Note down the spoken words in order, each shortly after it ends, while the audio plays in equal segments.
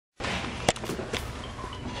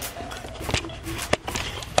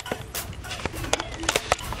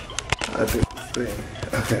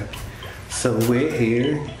Okay. So we're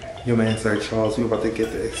here. Your man, ir.Charles. We're about to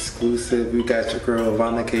get the exclusive. We got your girl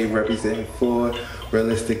Ivana K representing for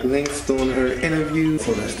Realistic Links doing her interview.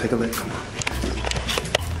 So let's take a look. Come on.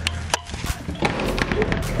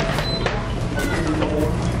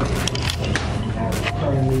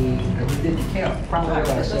 We did the count. Probably about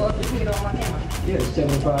yeah,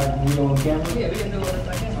 75 you on camera? Yeah, we can do it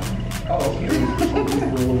on camera. Oh, okay.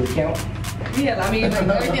 Will we count? Yeah, I mean, like,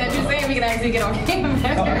 everything that you're saying, we can actually get on camera.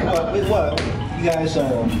 What? You guys, yeah,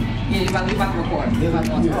 you about to record.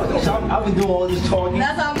 So I've been doing all this talking.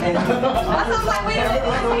 That's all. That's like, wait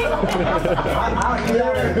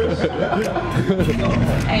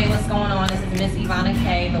Hey, what's going on? This is Miss Ivana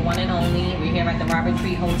K, the one and only. We're here at the Robert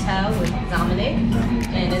Tree Hotel with Dominic.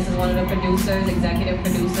 And this is one of the producers, executive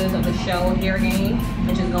producers of the show Hair Game,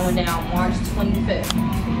 which is going down March 25th.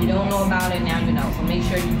 If you don't know about it, now you know. So make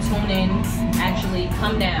sure you tune in, actually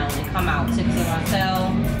come down and come out. Tickets are on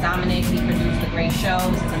sale. Dominic, he produced a great show.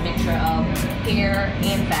 This is a mixture of hair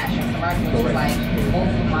and fashion. Commercials, which is like both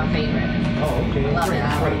of my favorite. Oh, okay. I love it.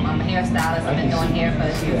 I'm a hairstylist. I've been doing hair for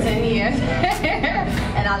 10 years.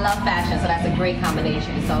 And I love fashion, so that's a great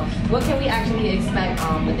combination. So what can we actually expect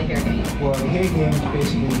with the Hair Game? Well, the Hair Game is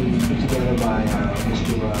basically put together by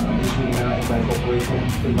Mr. Impact Corporation.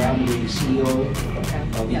 I'm the CEO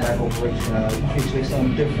of the Impact Corporation. Basically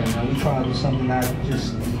something different. We try to do something not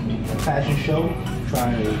just a fashion show.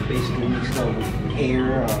 Trying to basically mix it up with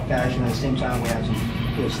hair, fashion. At the same time, we have some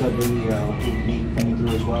celebrity coming through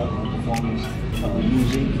as well, performance,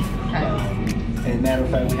 music. And matter of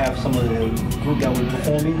fact, we have some of the group that we're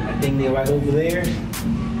performing. I think they're right over there.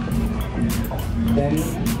 Then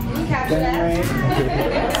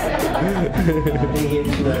they here to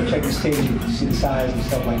check the stage, see the size and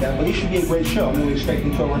stuff like that. But it should be a great show. I mean, we're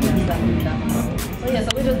expecting 1,200 people. So yeah, so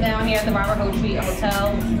we're just down here at the Robert Tree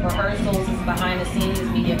Hotel. Rehearsals, this is behind the scenes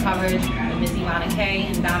media coverage with Miss Ivana K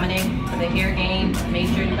and Dominic for the Hair Game. Make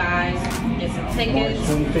sure you guys get some tickets.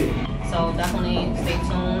 So definitely stay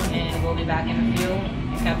tuned, and we'll be back in a few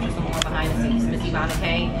to capture some more behind the scenes. Miss Ivana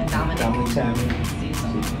K and Dominic. See you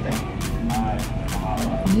soon.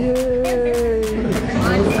 Yay!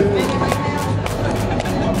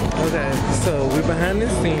 Okay, so we're behind the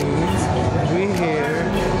scenes. We're here.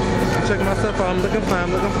 Check myself out. I'm looking fine.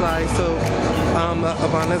 I'm looking fly. So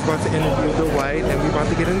Ivana's about to interview the White, and we're about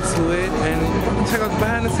to get into it and check out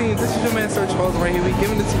behind the scenes. This is your man, ir.Charles, right here. We're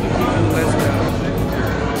giving it to you people. Let's go.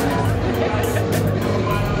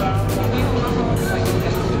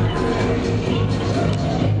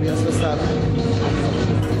 Yes, what's up?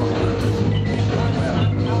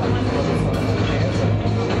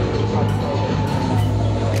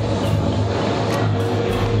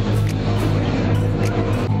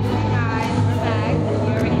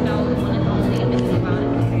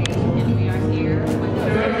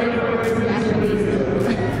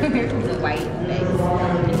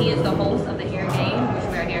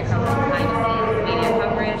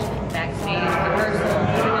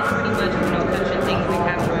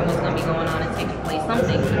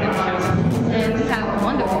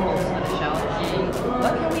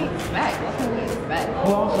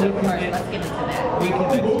 Let's get into that. We can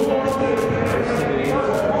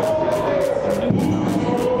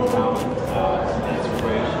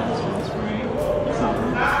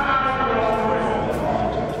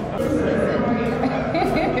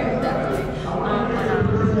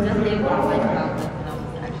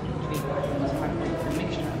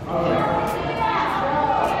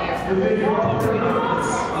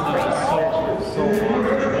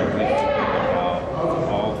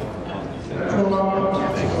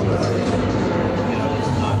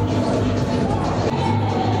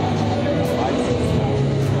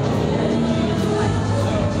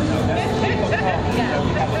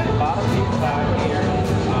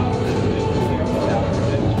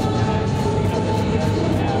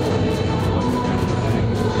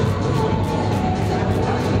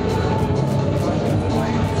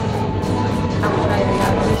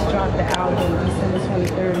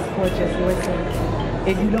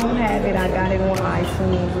If you don't have it, I got it on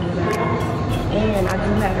iTunes or whatever. And I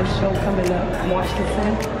do have a show coming up March the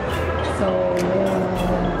 10th. So,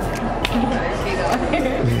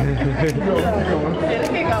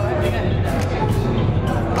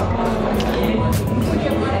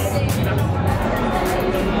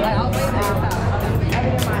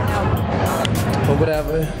 or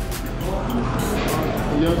whatever.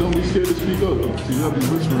 Y'all don't be scared to speak up. So y'all be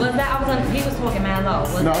whispering. Was that, he was talking mad low.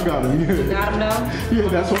 No, I got him. Yeah. You got him though? Yeah,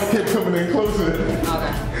 that's why I kept coming in closer.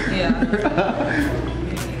 Okay. Yeah.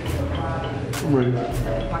 I'm ready.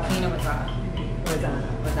 Joaquina Rosado.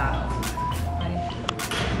 Ready?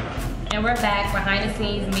 And we're back, behind the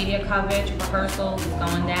scenes media coverage, rehearsals is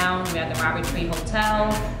going down. We're at the Robert Tree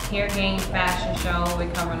Hotel, hair game, fashion show.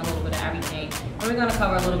 We're covering a little bit of everything. And we're gonna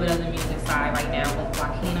cover a little bit of the music side right now with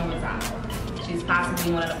Joaquina Rosado. She's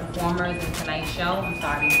possibly one of the performers in tonight's show. I'm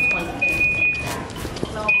sorry, the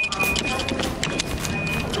 25th. So,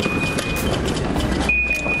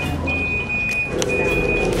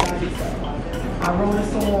 I wrote a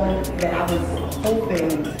song that I was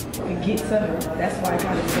hoping to get to her. That's why I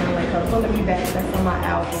kind of sound like her. Pulling Me Back, that's on my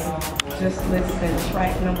album. Just listen,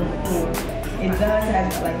 track number 4. It does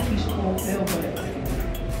have like Keisha Cole feel, but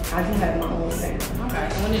I do have my own sound. okay,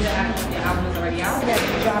 and when did your album is already out? That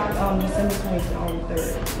dropped December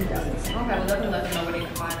 23rd, 2006. Okay, well definitely let them know where they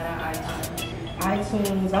can find it at iTunes.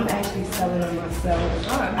 iTunes, I'm actually selling them myself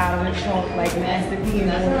Okay. out of the trunk, like Master P and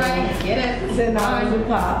That's right, get it. $10 a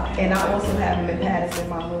pop. And I also have them in Patterson,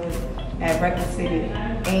 my hood, at Record City.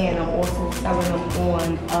 And I'm also selling them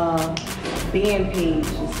on band page.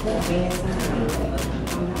 It's called Band System.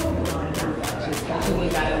 We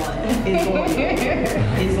got it on. It's on it.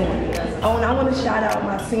 It's on it. Oh, and I want to shout out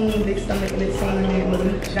my team, Big Stomach Entertainment,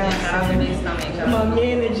 Malik Shout out to Big Stomach. my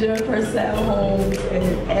manager, Purcell Holmes,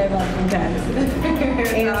 and everybody from Patterson.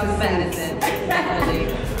 Shout out to Madison. Definitely.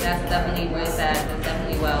 That's definitely where it's at. That's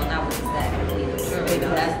definitely well, not where it's at, but sure, you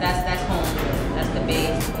know, that's home. That's the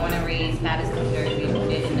base. Born and raised, Patterson, Jersey. You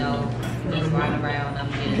didn't know. Just riding around. I'm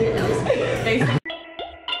getting it else.